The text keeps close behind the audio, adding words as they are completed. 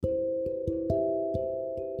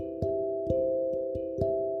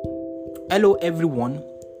Hello everyone,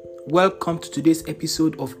 welcome to today's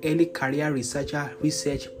episode of Early Career Researcher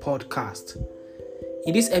Research Podcast.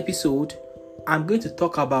 In this episode, I'm going to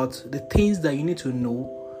talk about the things that you need to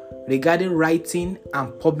know regarding writing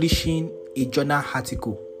and publishing a journal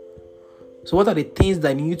article. So what are the things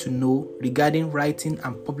that you need to know regarding writing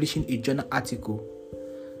and publishing a journal article?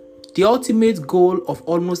 The ultimate goal of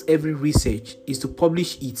almost every research is to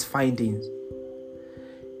publish its findings,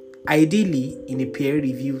 ideally in a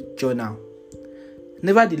peer-reviewed journal.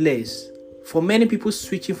 Nevertheless, for many people,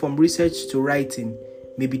 switching from research to writing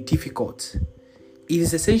may be difficult. It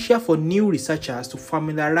is essential for new researchers to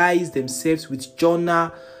familiarize themselves with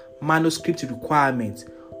journal manuscript requirements,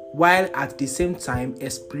 while at the same time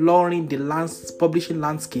exploring the publishing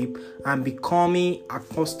landscape and becoming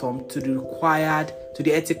accustomed to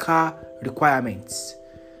the ethical requirements.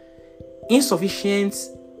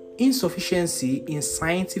 Insufficiency in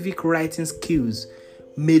scientific writing skills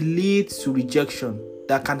may lead to rejection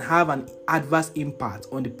that can have an adverse impact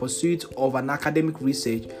on the pursuit of an academic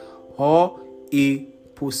research or a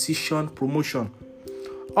position promotion.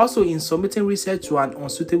 Also, in submitting research to an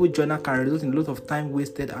unsuitable journal can result in a lot of time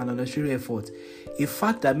wasted and unnecessary effort, a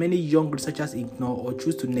fact that many young researchers ignore or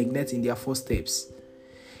choose to neglect in their first steps.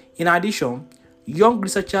 In addition, young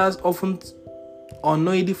researchers often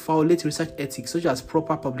unknowingly violate research ethics such as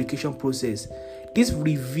proper publication process. This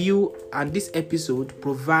review and this episode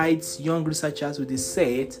provides young researchers with a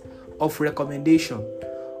set of recommendations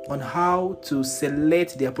on how to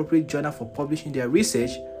select the appropriate journal for publishing their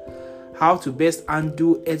research, how to best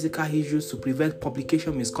handle ethical issues to prevent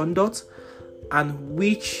publication misconduct, and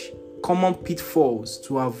which common pitfalls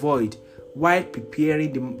to avoid while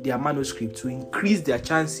preparing their manuscript to increase their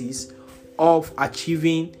chances of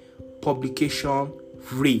achieving publication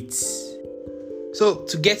rates. So,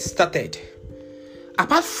 to get started,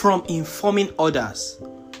 apart from informing others,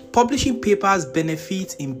 publishing papers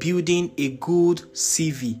benefit in building a good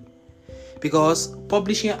CV, because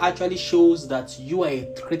publishing actually shows that you are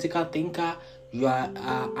a critical thinker, you are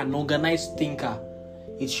an organized thinker.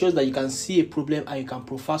 It shows that you can see a problem and you can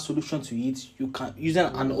provide solution to it. You can using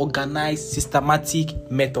an organized, systematic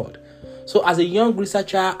method. So, as a young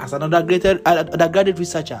researcher, as an undergraduate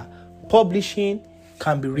researcher, publishing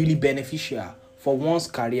can be really beneficial for one's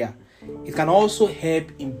career. It can also help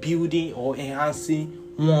in building or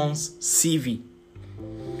enhancing one's CV.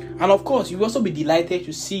 And of course, you will also be delighted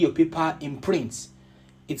to see your paper in print.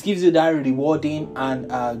 It gives you that rewarding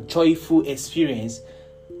and joyful experience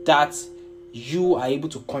that you are able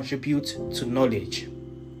to contribute to knowledge.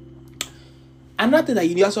 Another thing that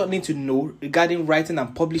you also need to know regarding writing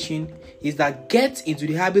and publishing is that get into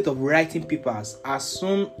the habit of writing papers as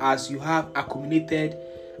soon as you have accumulated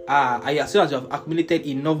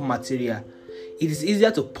enough material. It is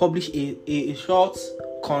easier to publish a short,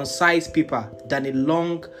 concise paper than a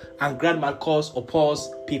long and grand marcus or pause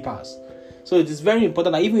papers. So it is very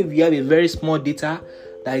important that even if you have a very small data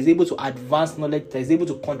that is able to advance knowledge, that is able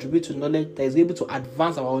to contribute to knowledge, that is able to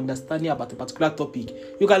advance our understanding about a particular topic,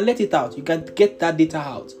 you can let it out. You can get that data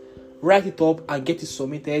out, write it up, and get it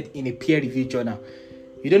submitted in a peer-reviewed journal.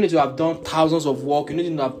 You don't need to have done thousands of work. You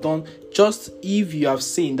need to have done just if you have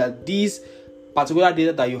seen that these particular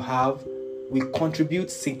data that you have will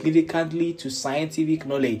contribute significantly to scientific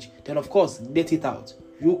knowledge, then of course let it out.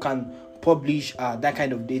 You can publish that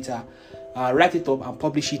kind of data, write it up and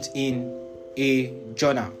publish it in a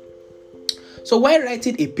journal. So while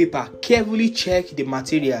writing a paper, carefully check the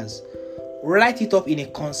materials. Write it up in a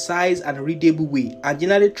concise and readable way, and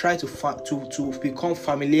generally try to become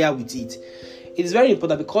familiar with it. It is very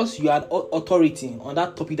important because you are an authority on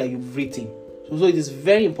that topic that you've written. So it is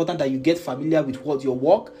very important that you get familiar with what your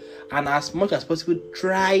work, and as much as possible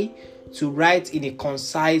try to write in a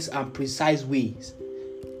concise and precise ways.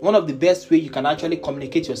 One of the best ways you can actually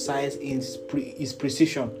communicate your science is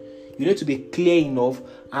precision. You need to be clear enough,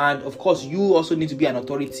 and of course you also need to be an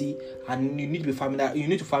authority, and you need to be familiar. You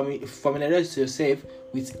need to familiarize yourself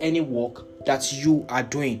with any work that you are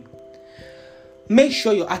doing. Make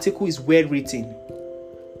sure your article is well written.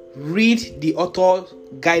 Read the author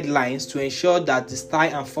guidelines to ensure that the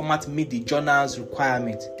style and format meet the journal's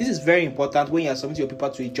requirements. This is very important when you are submitting your paper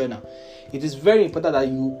to a journal. It is very important that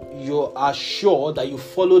you are sure that you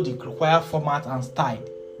follow the required format and style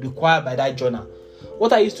required by that journal.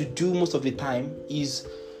 What I used to do most of the time is,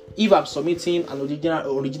 if I'm submitting an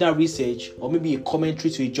original research or maybe a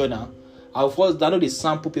commentary to a journal, I'll first download a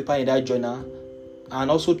sample paper in that journal, and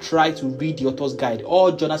also try to read the author's guide.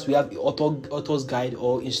 All journals we have author's guide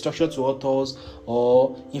or instruction to authors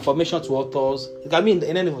or information to authors. It can be in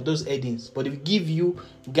any of those headings, but it will give you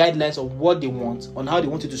guidelines of what they want, on how they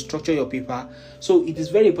want you to structure your paper. So it is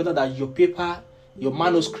very important that your paper, your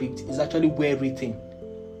manuscript, is actually well written,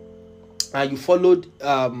 and you followed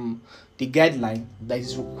the guideline that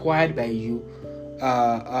is required by you,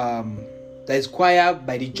 that is required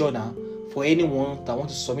by the journal for anyone that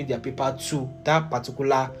wants to submit their paper to that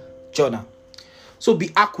particular journal. So be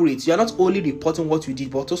accurate. You are not only reporting what you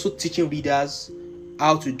did, but also teaching readers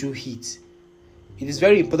how to do it. It is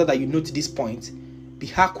very important that you note this point. Be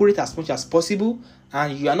accurate as much as possible,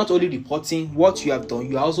 and you are not only reporting what you have done,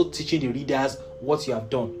 you are also teaching the readers what you have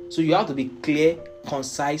done. So you have to be clear,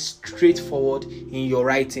 concise, straightforward in your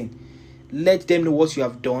writing. Let them know what you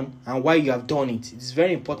have done and why you have done it. It is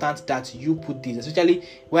very important that you put this, especially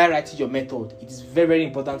while writing your method. It is very, very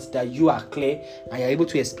important that you are clear and you are able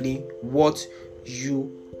to explain what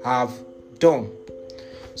you have done.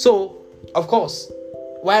 So, of course,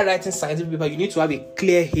 while writing scientific paper, you need to have a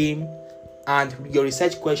clear aim, and your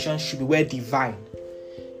research questions should be well defined.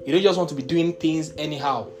 You don't just want to be doing things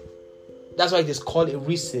anyhow. That's why it is called a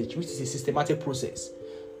research, which is a systematic process.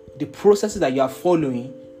 The processes that you are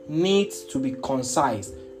following needs to be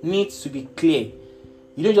concise, needs to be clear.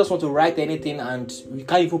 You don't just want to write anything and you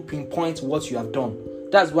can't even pinpoint what you have done.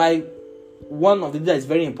 That's why one of the things that is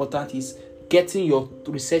very important is getting your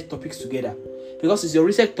research topics together, because it's your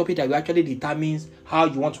research topic that will actually determines how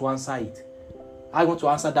you want to answer it, how you want to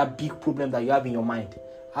answer that big problem that you have in your mind,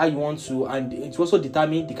 how you want to, and it will also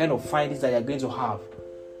determine the kind of findings that you're going to have.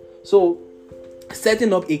 So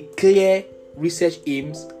setting up a clear research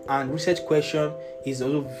aims and research question is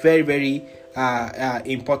also very, very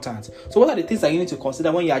important. So what are the things that you need to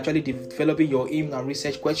consider when you're actually developing your aim and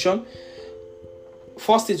research question?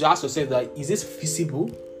 First is to ask yourself that, is this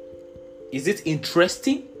feasible? Is it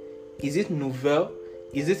interesting? Is it novel?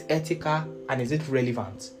 Is it ethical? And is it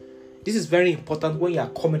relevant? This is very important when you are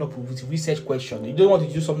coming up with research question. You don't want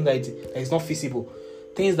to do something that is not feasible.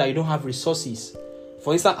 Things that you don't have resources.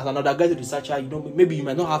 For instance, as an undergraduate researcher, maybe you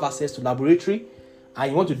might not have access to laboratory,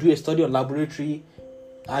 and you want to do a study on laboratory,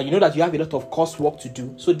 and you know that you have a lot of coursework to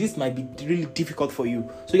do. So this might be really difficult for you.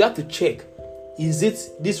 So you have to check, is it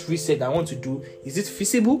this research I want to do, is it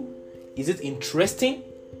feasible? Is it interesting?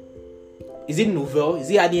 Is it novel? Is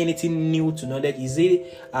it adding anything new to knowledge? Is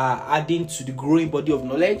it adding to the growing body of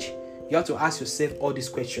knowledge? You have to ask yourself all these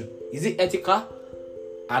questions. Is it ethical?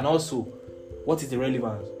 And also, what is the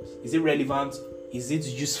relevance? Is it relevant? Is it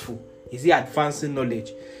useful? Is it advancing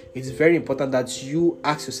knowledge? It is very important that you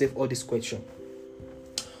ask yourself all these questions.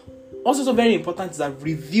 Also, so very important is that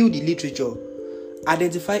review the literature.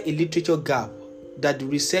 Identify a literature gap that the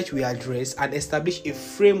research will address and establish a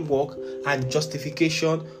framework and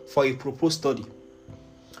justification for a proposed study.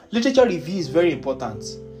 Literature review is very important.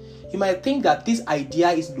 You might think that this idea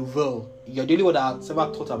is novel. You're the only one that has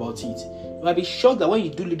ever thought about it. You might be shocked that when you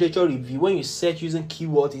do literature review, when you search using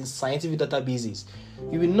keywords in scientific databases,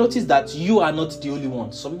 you will notice that you are not the only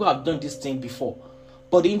one. Some people have done this thing before.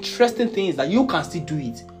 But the interesting thing is that you can still do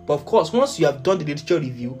it. But of course, once you have done the literature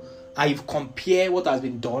review and you've compared what has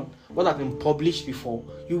been done, what has been published before,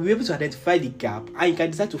 you'll be able to identify the gap and you can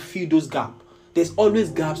decide to fill those gaps. There's always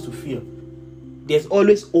gaps to fill. There's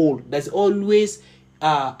always hole. There's always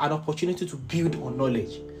an opportunity to build on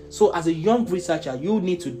knowledge. So as a young researcher, you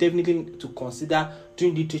need to definitely to consider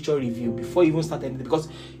doing literature review before you even start anything, because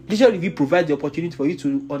literature review provides the opportunity for you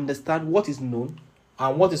to understand what is known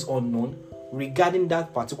and what is unknown regarding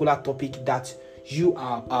that particular topic that you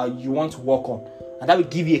want to work on, and that will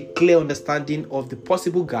give you a clear understanding of the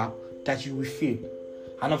possible gap that you will fill.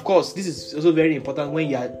 And of course, this is also very important when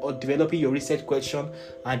you are developing your research question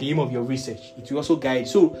and the aim of your research. It will also guide.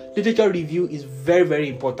 So literature review is very, very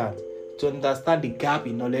important to understand the gap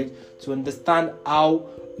in knowledge, to understand how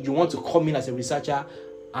you want to come in as a researcher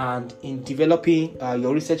and in developing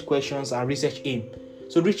your research questions and research aim.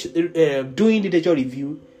 So doing literature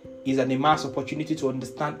review is an immense opportunity to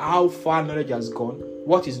understand how far knowledge has gone,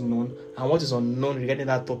 what is known and what is unknown regarding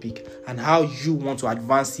that topic, and how you want to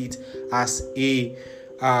advance it as a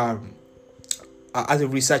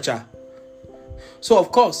researcher. So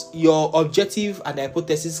of course, your objective and the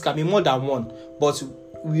hypothesis can be more than one, but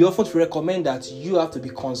we often recommend that you have to be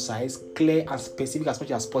concise, clear and specific as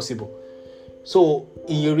much as possible. So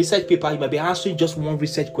in your research paper, you might be answering just one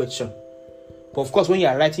research question. But of course, when you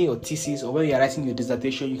are writing your thesis or when you are writing your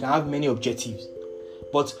dissertation, you can have many objectives.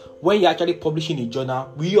 But when you're actually publishing a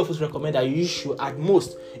journal, we often recommend that you should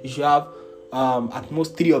have at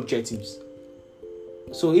most 3 objectives.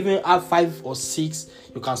 So even have 5 or 6,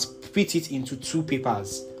 you can split it into 2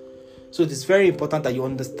 papers. So it is very important that you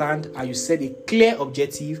understand and you set a clear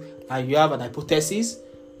objective and you have an hypothesis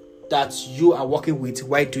that you are working with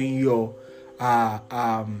while doing your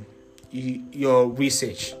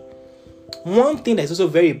research. One thing that is also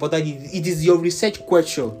very important is it is your research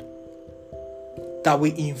question that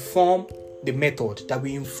will inform the method, that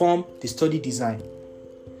will inform the study design.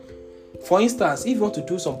 For instance, if you want to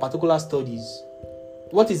do some particular studies,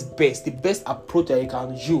 what is best? The best approach that you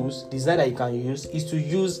can use, design that you can use, is to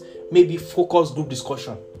use maybe focus group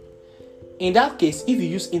discussion. In that case, if you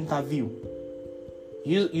use interview,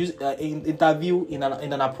 interview in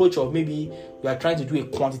an approach of maybe you are trying to do a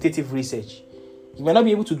quantitative research, you may not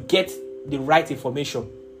be able to get the right information.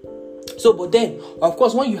 So, but then, of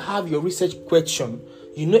course, when you have your research question,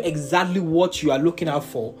 you know exactly what you are looking out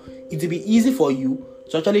for. It will be easy for you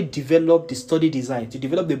to actually develop the study design, to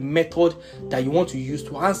develop the method that you want to use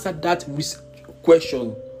to answer that research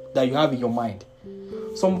question that you have in your mind.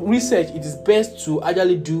 Some research, it is best to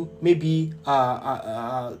actually do maybe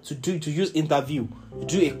to use interview,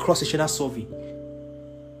 do a cross-sectional survey.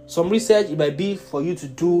 Some research, it might be for you to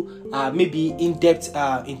do maybe in-depth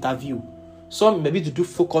interview. Some maybe to do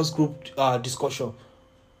focus group discussion.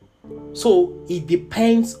 So it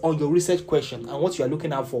depends on your research question and what you are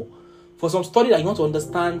looking out for. For some study that you want to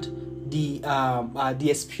understand the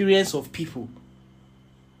experience of people,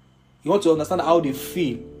 you want to understand how they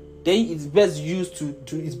feel, then it's best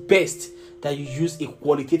it's best that you use a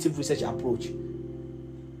qualitative research approach.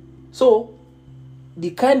 So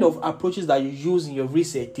the kind of approaches that you use in your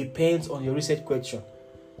research depends on your research question,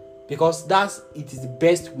 because it is the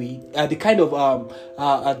best way. The kind of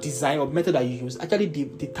design or method that you use actually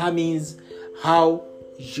determines how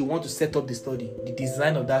you want to set up the study, the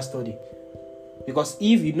design of that study. Because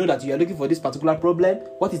if you know that you are looking for this particular problem,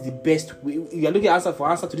 what is the best way? You are looking for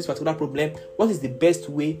answer to this particular problem. What is the best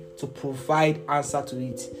way to provide answer to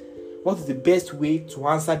it? What is the best way to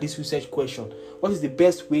answer this research question? What is the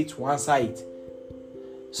best way to answer it?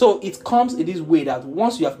 So it comes in this way that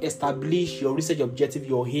once you have established your research objective,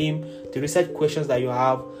 your aim, the research questions that you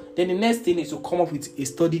have, then the next thing is to come up with a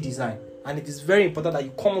study design. And it is very important that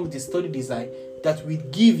you come up with a study design that will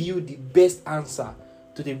give you the best answer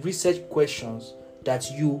to the research questions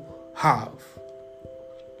that you have.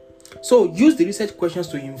 So use the research questions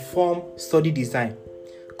to inform study design.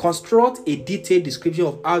 Construct a detailed description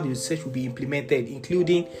of how the research will be implemented,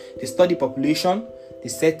 including the study population, the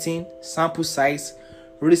setting, sample size,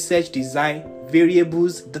 research design,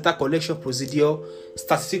 variables, data collection procedure,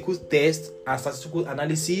 statistical tests and statistical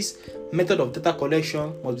analysis. Method of data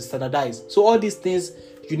collection must be standardized. So all these things,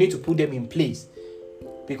 you need to put them in place.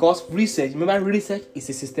 Because research is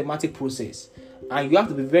a systematic process, and you have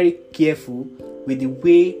to be very careful with the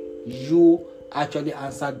way you actually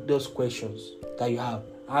answer those questions that you have.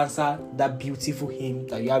 Answer that beautiful aim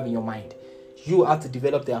that you have in your mind. You have to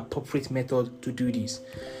develop the appropriate method to do this.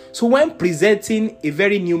 So when presenting a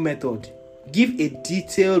very new method, give a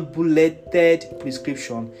detailed bulleted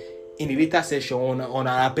prescription in a later session on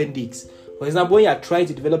an appendix. For example, when you are trying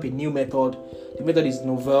to develop a new method, the method is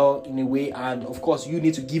novel in a way, and of course you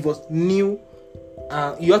need to give us you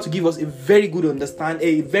have to give us a very good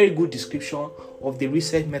a very good description of the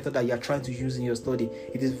research method that you are trying to use in your study.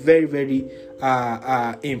 It is very, very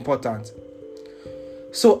important.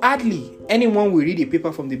 So hardly anyone will read a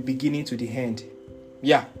paper from the beginning to the end.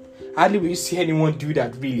 Yeah, hardly will you see anyone do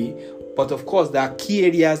that really. But of course, there are key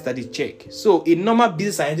areas that they check. So a normal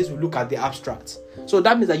business scientist will look at the abstract. So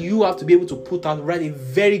that means that you have to be able to write a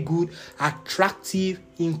very good, attractive,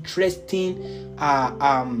 interesting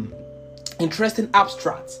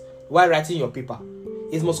abstract while writing your paper.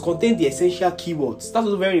 It must contain the essential keywords. That's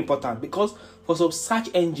also very important, because for some search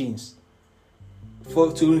engines,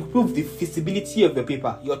 to improve the visibility of your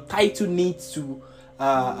paper, your title needs to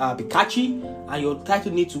be catchy, and your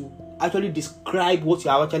title needs to actually describe what you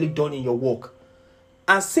have actually done in your work.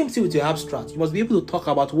 And same thing with your abstract. You must be able to talk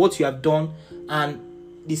about what you have done, and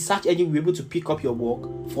the search engine will be able to pick up your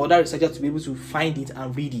work for other researchers to be able to find it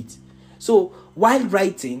and read it. So while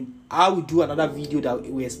writing, I will do another video that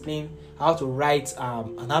will explain how to write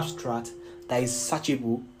an abstract that is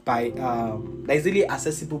searchable that is really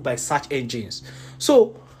accessible by search engines.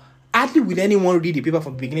 So hardly will anyone read the paper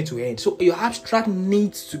from beginning to end. So your abstract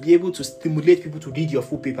needs to be able to stimulate people to read your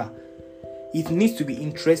full paper. It needs to be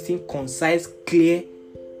interesting, concise, clear,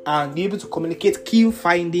 and be able to communicate key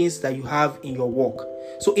findings that you have in your work.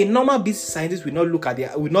 So a normal business scientist will just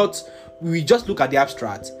look at the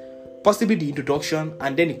abstract, possibly the introduction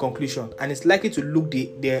and then the conclusion, and it's likely to look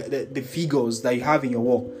the figures that you have in your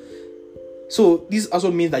work. So this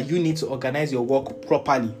also means that you need to organize your work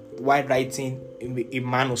properly while writing a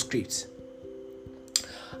manuscript.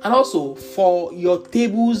 And also, for your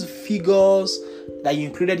tables, figures that you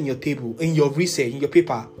included in your table, in your research, in your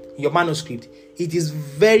paper, in your manuscript, it is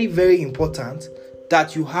very, very important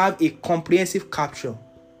that you have a comprehensive caption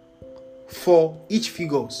for each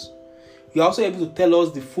figures. You're also able to tell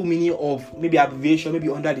us the full meaning of maybe abbreviation, maybe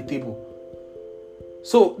under the table.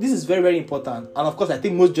 So this is very, very important. And of course, I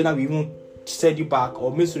think most journals will even send you back, or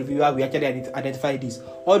most reviewer will actually identify this.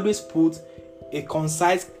 Always put a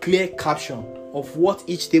concise, clear caption of what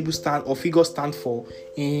each table stand or figure stand for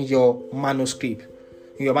in your manuscript.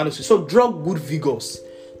 So draw good figures.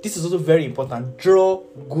 This is also very important. Draw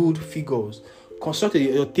good figures. Construct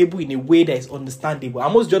your table in a way that is understandable.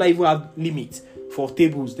 And most journals even have limits for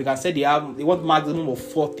tables. They can say they want maximum of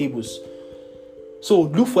 4 tables. So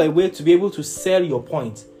look for a way to be able to sell your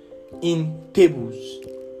point in tables.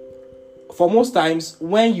 For most times,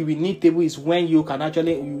 when you will need table is when you can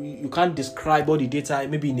actually you can't describe all the data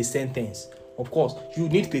maybe in a sentence. Of course, you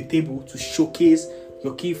need the table to showcase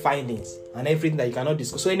your key findings and everything that you cannot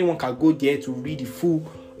discuss. So anyone can go there to read the full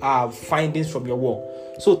findings from your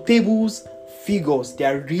work. So tables, figures, they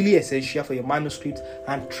are really essential for your manuscript,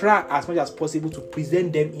 and try as much as possible to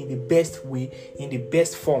present them in the best way, in the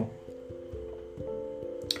best form.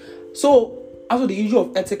 So, also the issue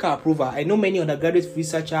of ethical approval. I know many undergraduate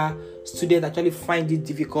researcher students actually find it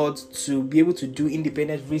difficult to be able to do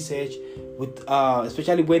independent research with,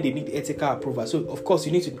 especially when they need ethical approval. So, of course,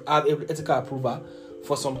 you need to have ethical approval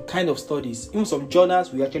for some kind of studies. Even some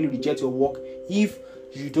journals will actually reject your work if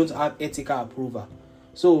you don't have ethical approval.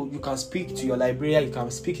 So, you can speak to your librarian, you can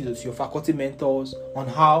speak to your faculty mentors on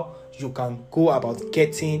how you can go about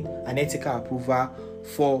getting an ethical approval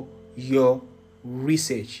for your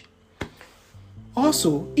research.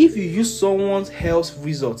 Also, if you use someone else's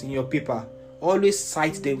results in your paper, always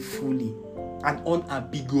cite them fully and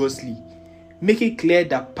unambiguously. Make it clear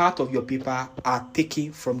that part of your paper are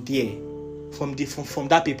taken from there, from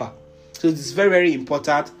that paper. So it is very, very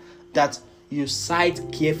important that you cite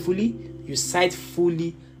carefully, you cite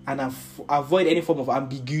fully, and avoid any form of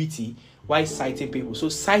ambiguity while citing people. So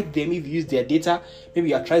cite them if you use their data. Maybe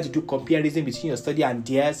you are trying to do comparison between your study and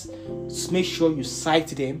theirs. Just make sure you cite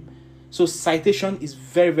them. So citation is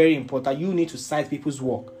very, very important. You need to cite people's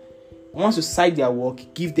work. Once you cite their work,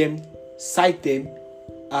 cite them,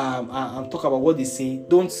 and talk about what they say.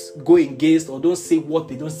 Don't go against or don't say what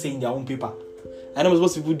they don't say in their own paper. I know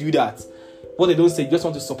most people do that. What they don't say, you just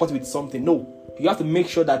want to support it with something. No, you have to make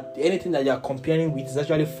sure that anything that you are comparing with is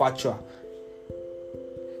actually factual.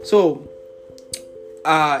 So,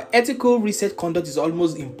 ethical research conduct is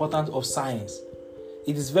almost important of science.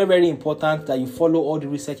 It is very, very important that you follow all the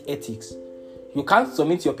research ethics. You can't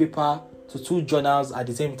submit your paper to 2 journals at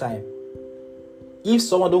the same time. If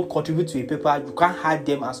someone don't contribute to a paper, you can't add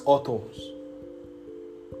them as authors.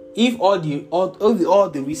 If all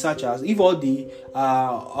the researchers, if all the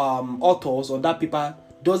authors on that paper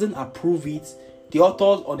doesn't approve it, the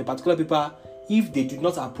authors on the particular paper, if they do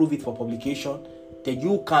not approve it for publication, then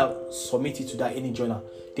you can submit it to that any journal.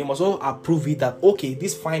 They must all approve it that, okay,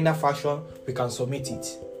 this final fashion, we can submit it.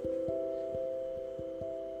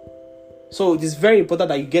 So it is very important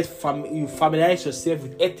that you familiarize yourself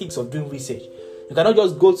with ethics of doing research. You cannot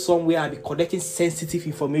just go somewhere and be collecting sensitive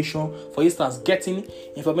information. For instance, getting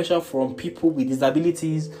information from people with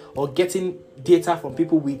disabilities or getting data from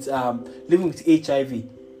people with living with HIV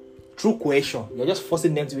through coercion. You're just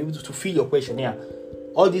forcing them to be able to fill your questionnaire.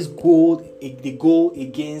 All these they go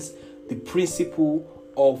against the principle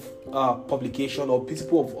of publication or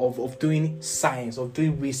principle of doing science, of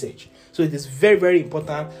doing research. So it is very, very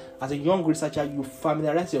important as a young researcher, you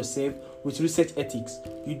familiarize yourself with research ethics.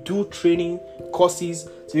 You do training courses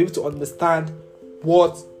to be able to understand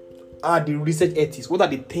what are the research ethics, what are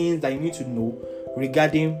the things that you need to know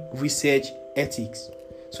regarding research ethics.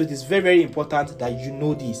 So it is very, very important that you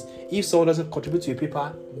know this. If someone doesn't contribute to a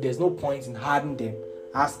paper, there's no point in having them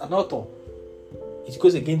as an author. It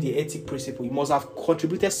goes against the ethic principle. You must have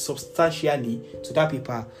contributed substantially to that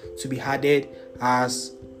paper to be added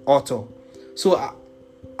as author. So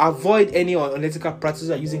avoid any unethical practices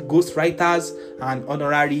like using ghostwriters and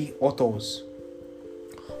honorary authors.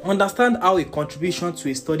 Understand how a contribution to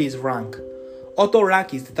a study is ranked. Author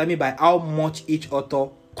rank is determined by how much each author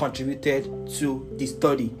contributed to the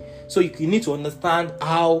study. So you need to understand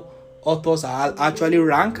how authors are actually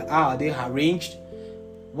ranked, how are they arranged,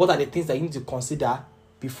 what are the things that you need to consider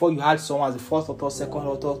before you add someone as the first author, second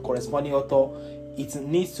author, corresponding author. It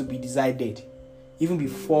needs to be decided even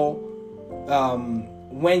before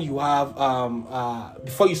when you have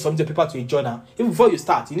before you submit your paper to a journal, even before you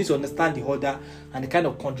start, you need to understand the order and the kind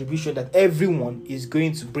of contribution that everyone is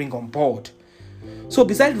going to bring on board. So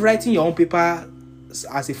besides writing your own paper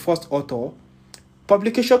as a first author,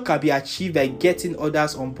 publication can be achieved by getting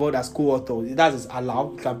others on board as co-authors. That is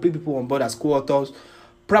allowed. You can bring people on board as co-authors.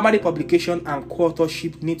 Primary publication and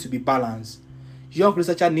co-authorship need to be balanced. Young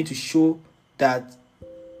researchers need to show that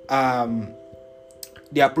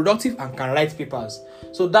they are productive and can write papers.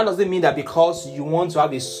 So that doesn't mean that because you want to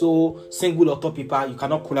have a single author paper, you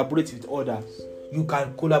cannot collaborate with others. You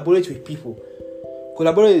can collaborate with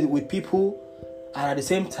people. And at the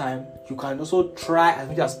same time, you can also try as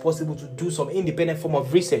much as possible to do some independent form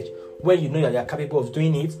of research when you know that you are capable of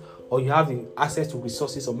doing it, or you have the access to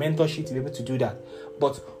resources or mentorship to be able to do that.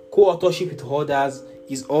 But co-authorship with others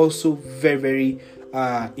is also very, very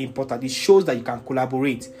important. It shows that you can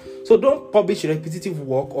collaborate. So don't publish repetitive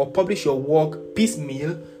work or publish your work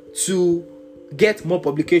piecemeal to get more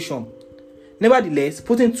publication. Nevertheless,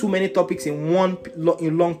 putting too many topics in one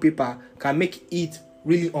long paper can make it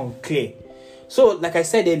really unclear. So, like I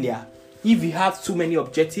said earlier, if you have too many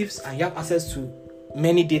objectives and you have access to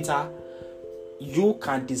many data, you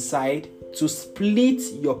can decide to split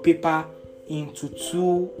your paper into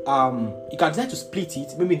two. You can decide to split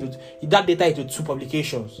it, maybe into that data into two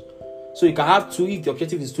publications. So you can have two if the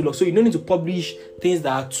objective is too long. So you don't need to publish things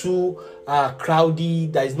that are too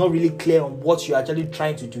crowded, that is not really clear on what you're actually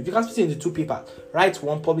trying to do. You can split it into two papers. Write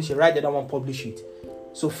one, publish it. Write the other one, publish it.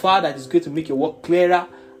 So far, that is going to make your work clearer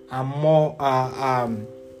and more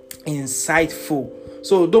insightful.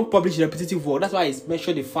 So don't publish repetitive work. That's why I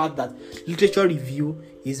mentioned the fact that literature review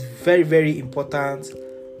is very, very important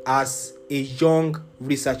as a young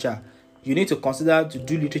researcher. You need to consider to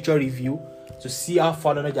do literature review to see how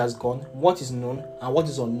far knowledge has gone, what is known and what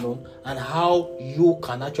is unknown, and how you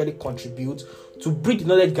can actually contribute to bridge the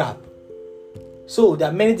knowledge gap. So there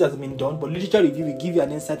are many things that have been done, but literature review will give you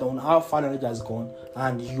an insight on how far knowledge has gone,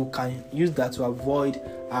 and you can use that to avoid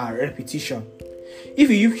repetition. If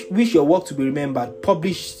you wish your work to be remembered,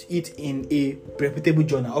 publish it in a reputable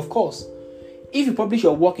journal. Of course, if you publish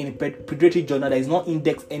your work in a pediatric journal that is not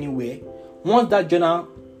indexed anywhere, once that journal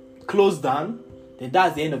closed down, then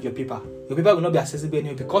that's the end of your paper. Your paper will not be accessible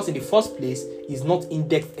anywhere because in the first place, it's not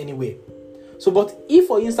indexed anywhere. So, but if,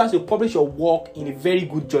 for instance, you publish your work in a very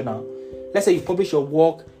good journal, let's say you publish your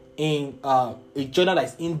work in a journal that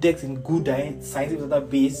is indexed in good scientific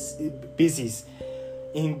basis.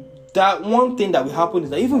 In that, one thing that will happen is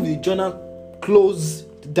that even if the journal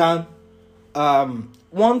closed down,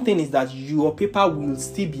 one thing is that your paper will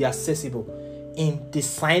still be accessible in the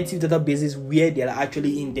scientific databases where they are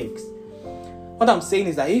actually indexed. What I'm saying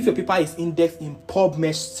is that if your paper is indexed in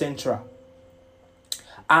PubMed Central,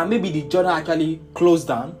 and maybe the journal actually closed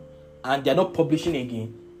down and they are not publishing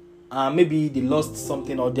again, maybe they lost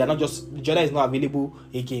something, or they are not just, the journal is not available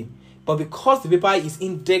again. But because the paper is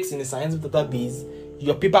indexed in the scientific database,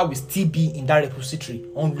 your paper will still be in that repository,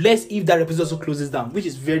 unless if that repository also closes down, which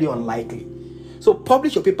is very unlikely. So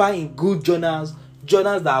publish your paper in good journals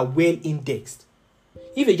that are well indexed.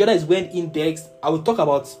 If a journal is well indexed, I will talk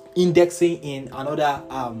about indexing in another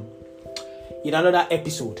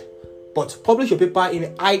episode. But publish your paper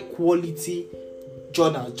in high quality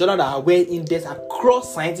journals that are well indexed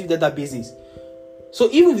across scientific databases. So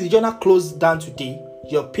even if the journal closed down today,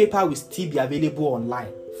 your paper will still be available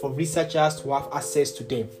online for researchers to have access to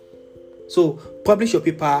them. So publish your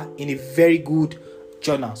paper in a very good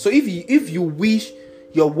journal. So if you wish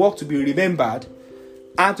your work to be remembered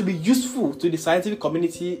and to be useful to the scientific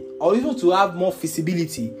community, or even to have more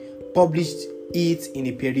visibility, publish it in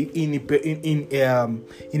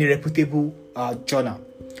a reputable journal.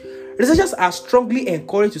 Researchers are strongly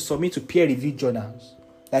encouraged to submit to peer-reviewed journals.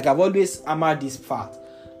 Like I've always hammered this fact,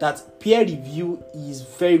 that peer review is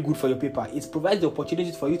very good for your paper. It provides the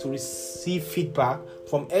opportunity for you to receive feedback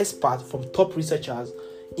from experts, from top researchers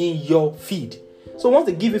in your field. So once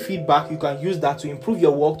they give you feedback, you can use that to improve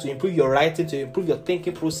your work, to improve your writing, to improve your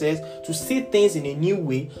thinking process, to see things in a new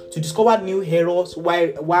way, to discover new errors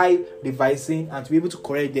while revising, and to be able to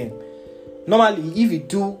correct them. Normally, if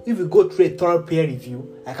you go through a thorough peer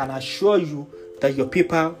review, I can assure you that your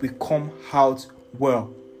paper will come out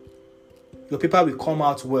well. Your paper will come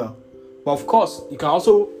out well. But of course, you can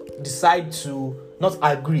also decide to not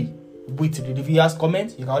agree with the reviewer's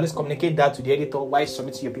comment. You can always communicate that to the editor while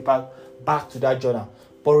submitting your paper back to that journal.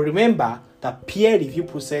 But remember that peer review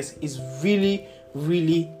process is really,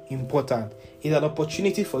 really important. It's an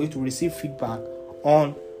opportunity for you to receive feedback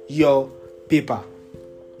on your paper.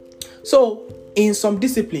 So, in some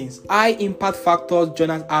disciplines, high impact factors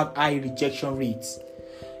journals have high rejection rates.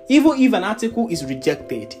 Even if an article is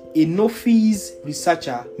rejected, a no-fees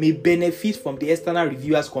researcher may benefit from the external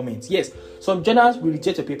reviewer's comments. Yes, some journals will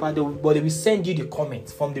reject your paper, but they will send you the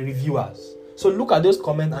comments from the reviewers. So look at those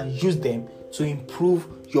comments and use them to improve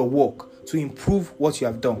your work, to improve what you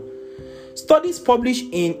have done. Studies published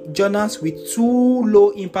in journals with too low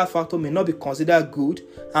impact factor may not be considered good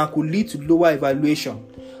and could lead to lower evaluation.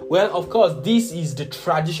 Well, of course, this is the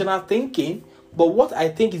traditional thinking. But what I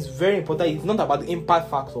think is very important is not about the impact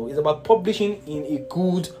factor. It's about publishing in a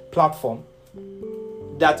good platform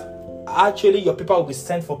that actually your paper will be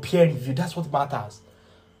sent for peer review. That's what matters.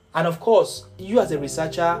 And of course, you as a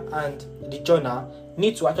researcher and the journal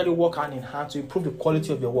need to actually work hand in hand to improve the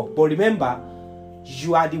quality of your work. But remember,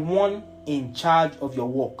 you are the one in charge of your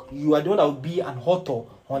work. You are the one that will be an author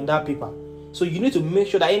on that paper. So you need to make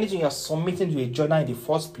sure that anything you are submitting to a journal in the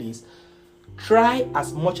first place, try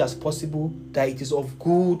as much as possible that it is of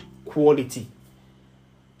good quality.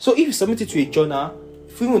 So if you submit it to a journal,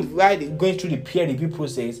 even while going through the peer review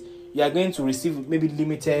process, you are going to receive maybe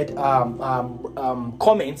limited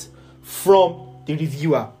comments from the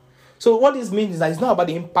reviewer. So what this means is that it's not about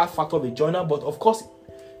the impact factor of a journal, but of course,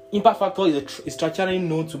 impact factor is structurally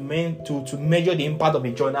known to measure the impact of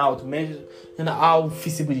a journal, or to measure how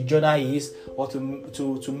feasible the journal is, or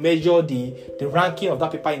to measure the ranking of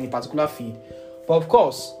that paper in a particular field. But of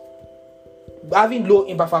course, having low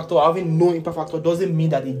impact factor or having no impact factor doesn't mean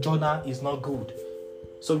that the journal is not good.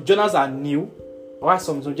 Some journals are new, while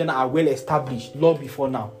some journals are well established long before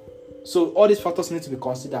now. So all these factors need to be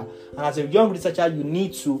considered. And as a young researcher, you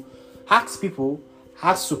need to ask people,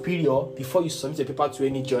 ask superior before you submit a paper to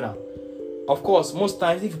any journal. Of course, most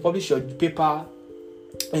times if you publish your paper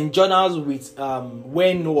in journals with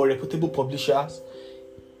well-known or reputable publishers,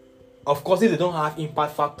 of course, if they don't have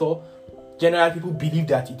impact factor, generally people believe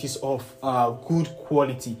that it is of good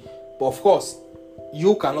quality. But of course,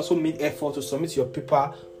 you can also make effort to submit your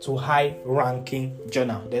paper to high-ranking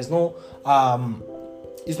journal. There's no,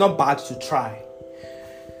 it's not bad to try.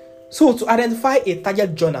 So to identify a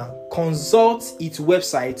target journal, consult its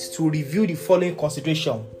website to review the following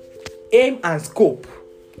consideration: aim and scope,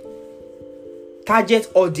 target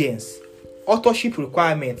audience, authorship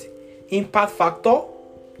requirement, impact factor,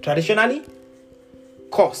 traditionally,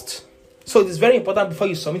 cost. So it is very important before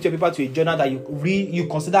you submit your paper to a journal that you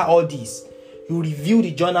consider all these. You review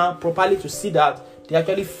the journal properly to see that they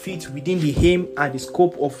actually fit within the aim and the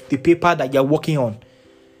scope of the paper that you're working on.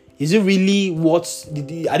 Is it really will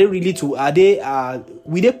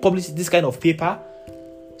they publish this kind of paper?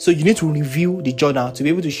 So you need to review the journal to be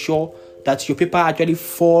able to show that your paper actually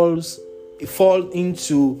fall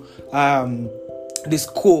into the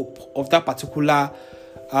scope of that particular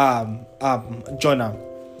journal.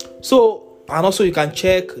 So, and also you can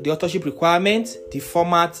check the authorship requirement, the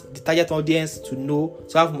format, the target audience to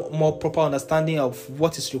have more proper understanding of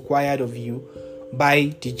what is required of you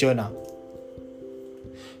by the journal.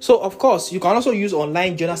 So, of course, you can also use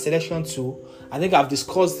online journal selection tool. I think I've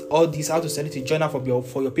discussed all this, how to select a journal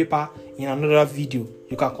for your paper in another video.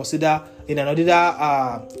 You can consider in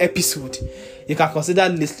another episode. You can consider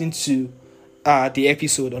listening to the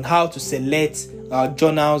episode on how to select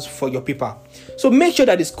journals for your paper. So make sure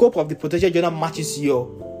that the scope of the potential journal matches your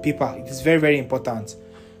paper. It is very, very important.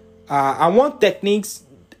 And one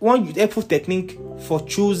helpful technique for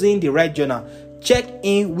choosing the right journal: check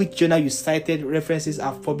in which journal you cited references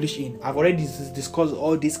are published in. I've already discussed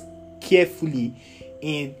all this carefully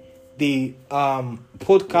in the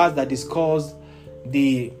podcast that discussed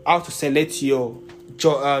the how to select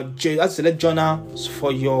journals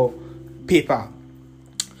for your paper.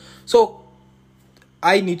 So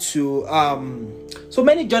I need to so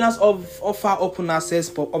many journals offer open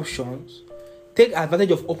access options. Take advantage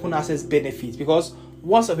of open access benefits, because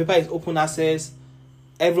once a paper is open access,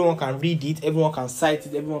 everyone can read it, everyone can cite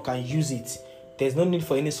it, everyone can use it. There's no need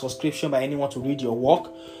for any subscription by anyone to read your work.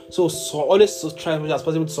 So always try as much as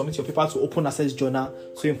possible to submit your paper to open access journal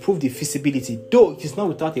to improve the feasibility. Though it is not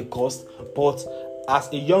without a cost, but as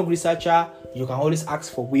a young researcher, you can always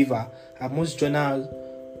ask for waiver, and most journals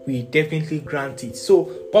will definitely grant it. So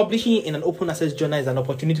publishing in an open access journal is an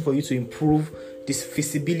opportunity for you to improve this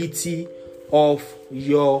feasibility of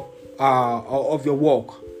your work.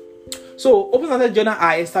 So open access journals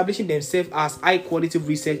are establishing themselves as high quality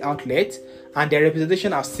research outlets, and their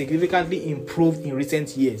representation has significantly improved in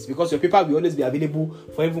recent years, because your paper will always be available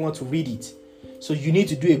for everyone to read it. So you need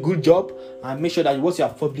to do a good job and make sure that what you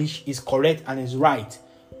have published is correct and is right.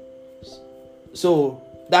 So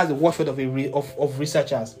that's the watchword of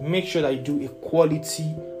researchers. Make sure that you do a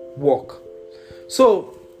quality work.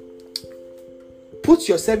 So put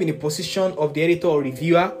yourself in the position of the editor or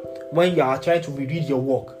reviewer when you are trying to reread your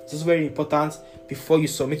work. This is very important before you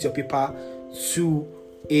submit your paper to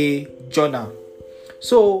a journal.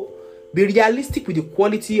 So be realistic with the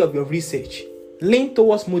quality of your research. Lean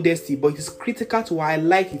towards modesty, but it is critical to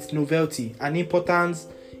highlight its novelty and importance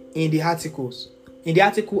in the article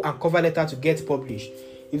and cover letter to get published.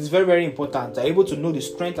 It is very, very important. You're able to know the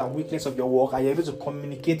strength and weakness of your work, and you're able to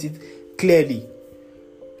communicate it clearly.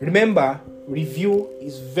 Remember, review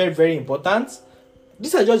is very, very important.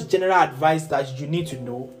 These are just general advice that you need to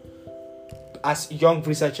know as a young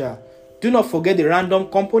researcher. Do not forget the random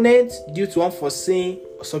component. Due to unforeseen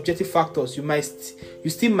or subjective factors, you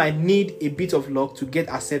still might need a bit of luck to get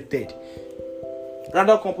accepted.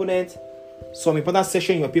 Random component, some important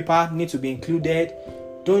section in your paper need to be included.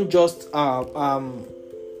 Don't just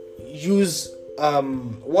use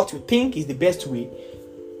what you think is the best way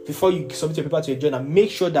before you submit your paper to a journal.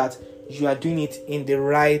 Make sure that you are doing it in the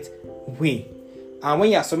right way. And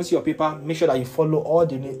when you are submitting your paper, make sure that you follow all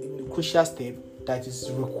the crucial steps that is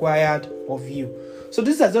required of you. So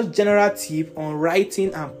this is just general tip on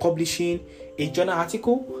writing and publishing a journal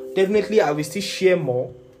article. Definitely I will still share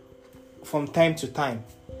more from time to time.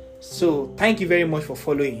 So thank you very much for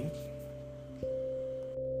following.